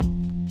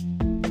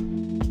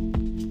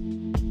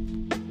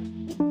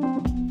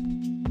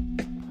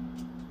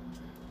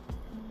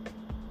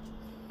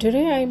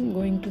Today I am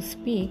going to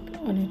speak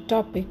on a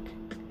topic: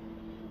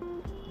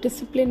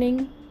 disciplining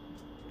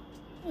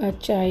a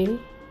child.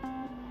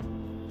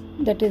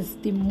 That is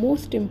the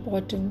most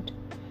important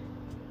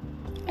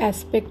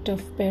aspect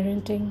of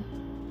parenting,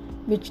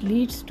 which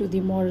leads to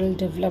the moral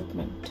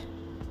development.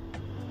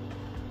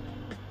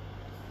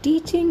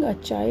 Teaching a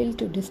child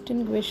to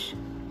distinguish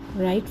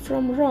right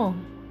from wrong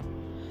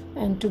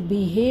and to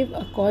behave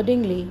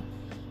accordingly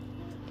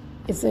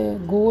is a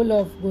goal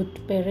of good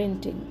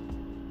parenting.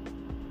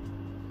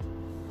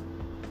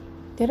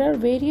 There are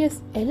various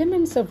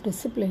elements of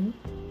discipline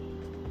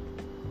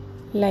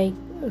like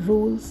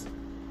rules,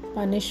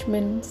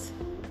 punishments,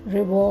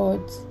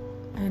 rewards,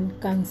 and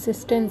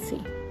consistency.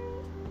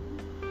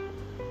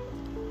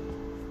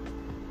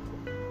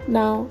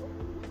 Now,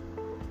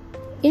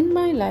 in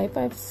my life,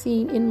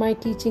 in my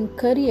teaching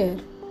career,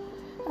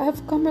 I have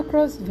come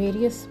across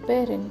various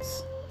parents,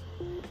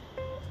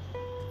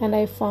 and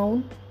I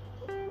found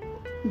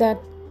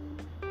that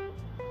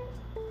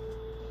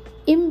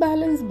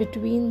imbalance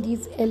between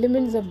these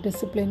elements of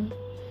discipline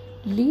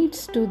leads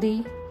to the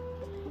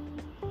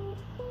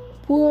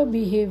poor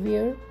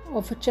behavior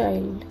of a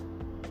child.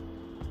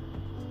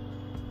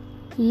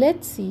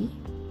 Let's see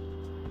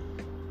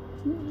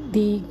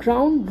the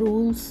ground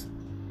rules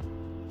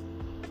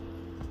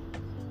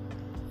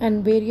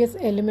and various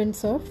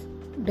elements of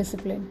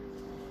discipline.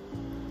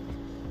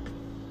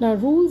 Now,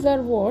 rules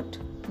are what?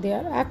 They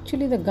are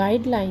actually the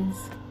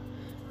guidelines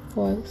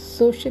for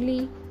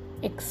socially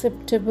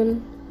acceptable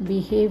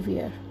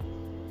behavior.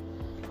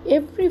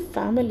 Every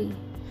family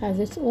has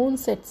its own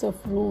sets of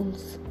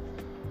rules.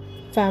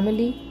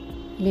 Family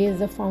lays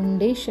the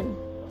foundation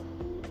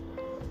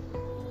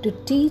to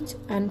teach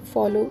and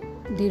follow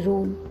the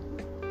rule.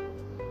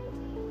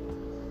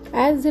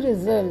 As a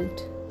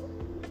result,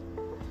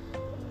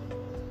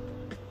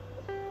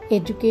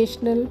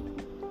 educational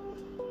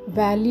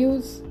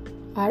values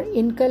are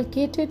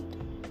inculcated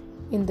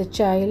in the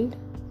child,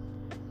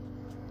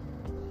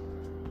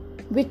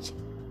 which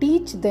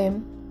teach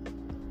them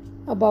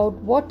about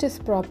what is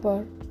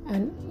proper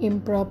and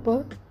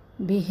improper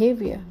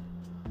behavior.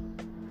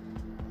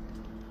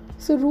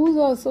 So rules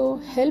also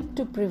help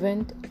to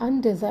prevent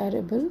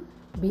undesirable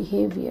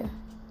behavior.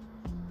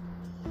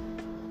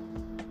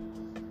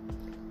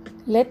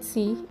 Let's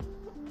see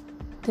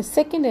the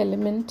second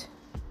element,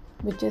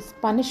 which is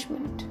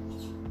punishment.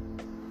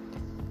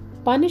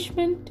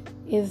 Punishment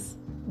is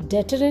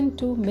deterrent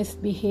to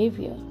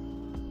misbehavior.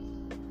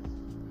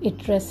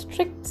 It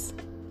restricts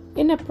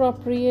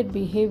inappropriate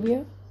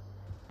behavior.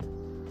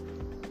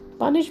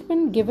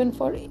 Punishment given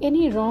for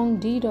any wrong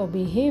deed or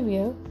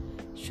behavior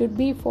should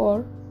be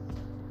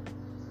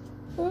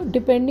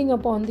depending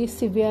upon the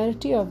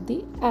severity of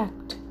the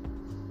act.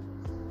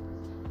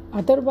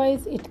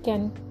 Otherwise, it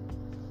can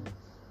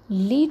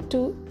lead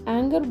to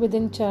anger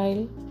within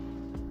child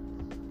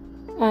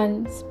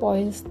and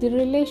spoils the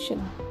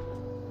relation.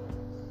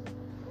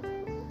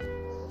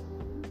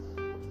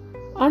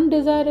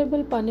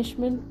 Undesirable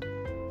punishment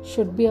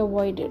should be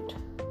avoided,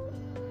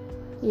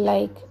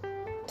 like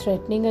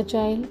threatening a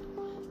child,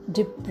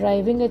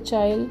 depriving a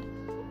child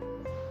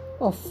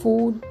of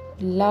food,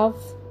 love.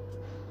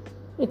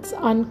 It's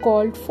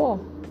uncalled for.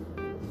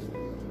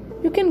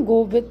 You can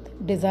go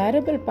with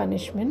desirable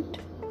punishment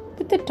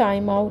with the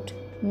timeout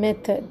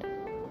method.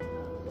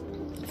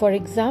 For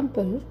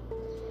example,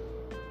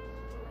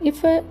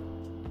 if a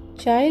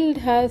child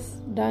has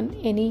done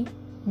any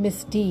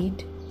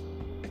misdeed,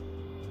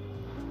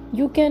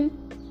 you can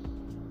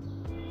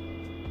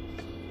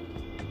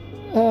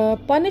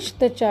punish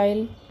the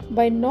child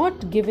by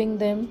not giving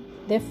them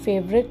their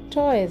favorite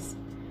toys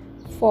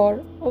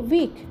for a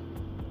week,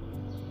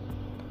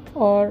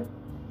 or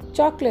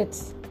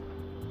chocolates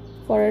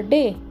for a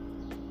day,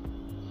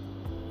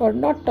 or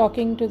not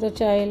talking to the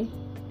child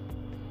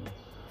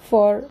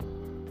for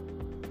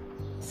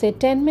say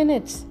 10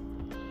 minutes.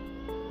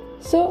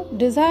 So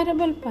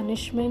desirable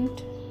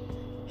punishment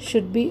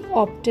should be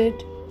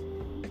opted.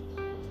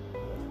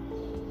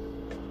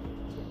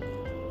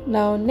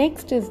 Now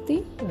next is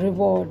the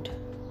reward.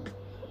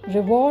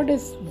 Reward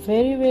is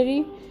very,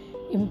 very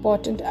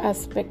important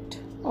aspect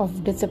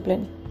of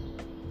discipline.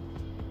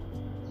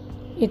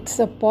 It's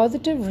a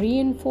positive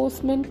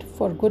reinforcement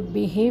for good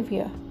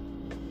behavior.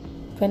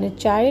 When a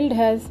child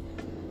has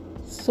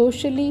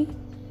socially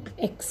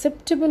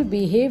acceptable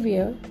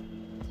behavior,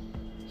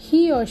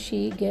 he or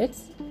she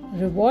gets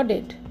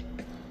rewarded.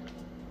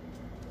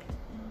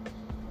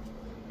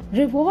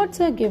 Rewards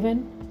are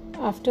given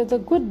after the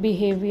good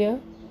behavior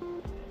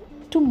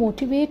to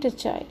motivate a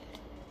child.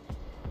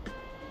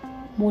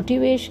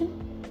 Motivation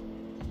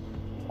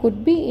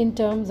could be in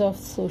terms of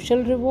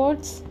social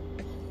rewards,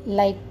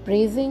 like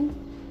praising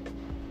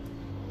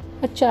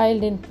a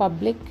child in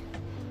public,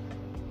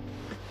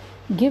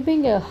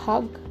 giving a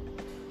hug,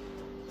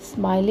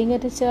 smiling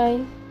at a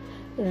child,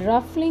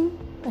 ruffling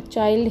a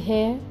child's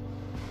hair.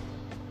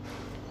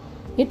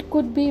 It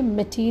could be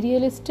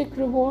materialistic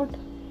reward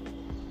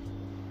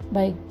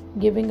by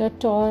giving a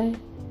toy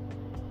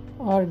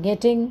or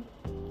getting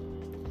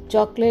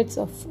chocolates,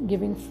 of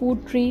giving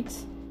food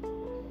treats.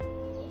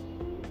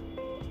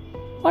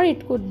 or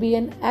it could be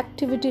an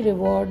activity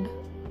reward,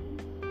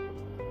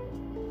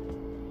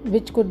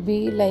 which could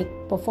be like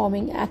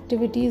performing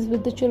activities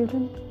with the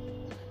children,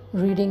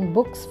 reading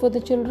books for the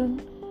children,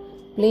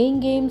 playing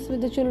games with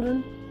the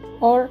children,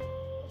 or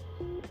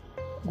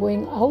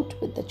going out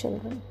with the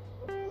children.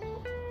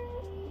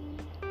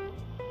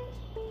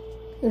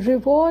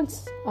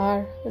 Rewards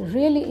are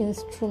really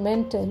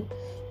instrumental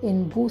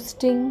in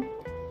boosting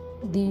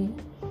the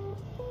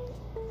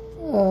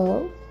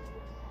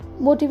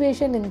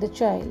motivation in the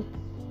child.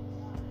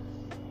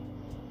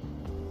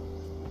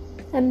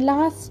 And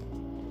last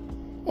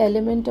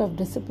element of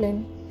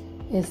discipline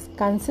is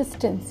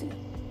consistency.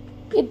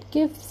 It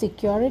gives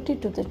security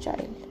to the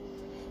child.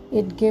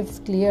 It gives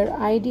clear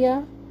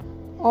idea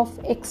of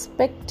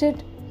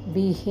expected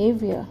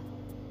behavior.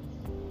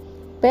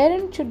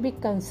 Parents should be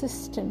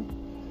consistent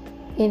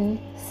in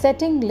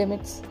setting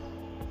limits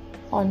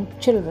on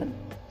children.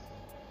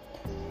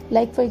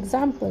 Like for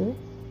example,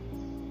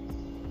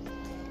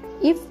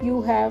 if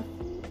you have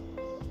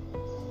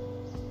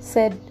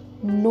said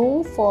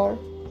no for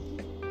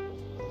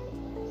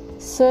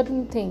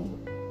certain thing,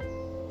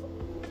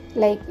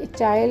 like a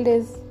child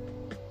is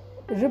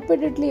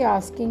repeatedly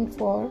asking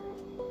for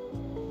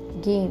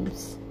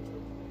games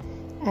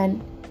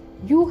and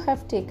you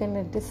have taken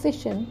a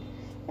decision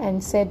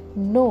and said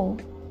no,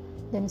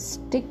 then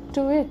stick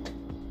to it.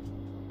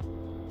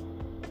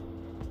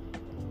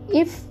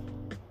 If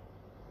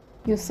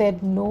you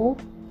said no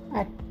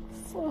at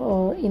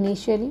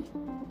initially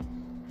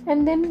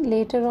and then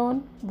later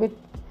on with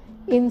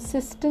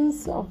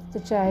insistence of the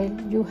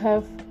child you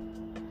have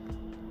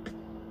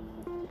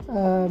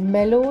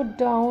mellowed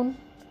down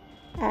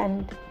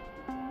and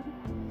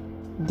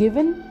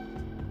given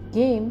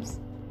games,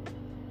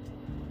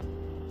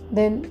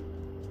 then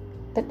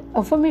that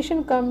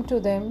affirmation come to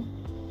them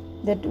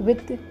that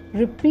with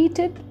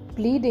repeated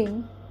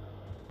pleading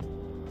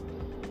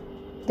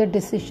the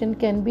decision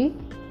can be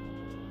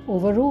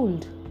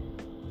overruled,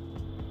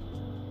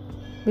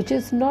 which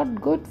is not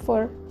good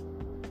for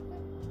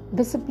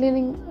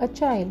disciplining a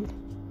child.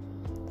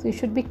 So you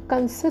should be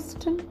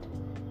consistent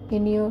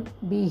in your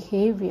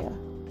behavior,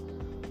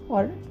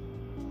 or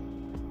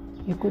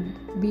you could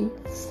be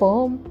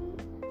firm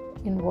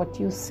in what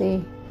you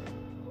say.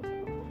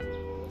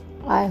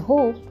 I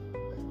hope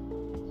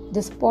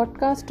this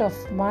podcast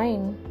of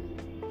mine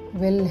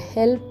will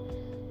help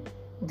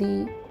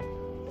the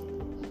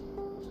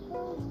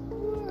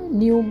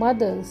new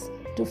mothers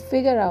to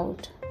figure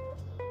out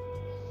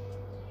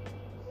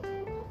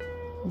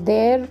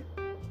their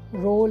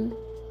role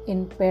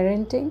in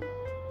parenting.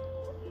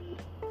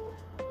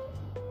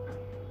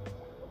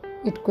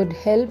 It could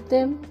help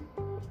them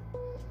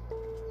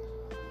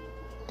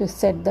to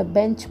set the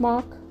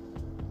benchmark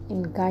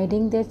in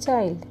guiding their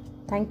child.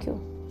 Thank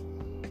you.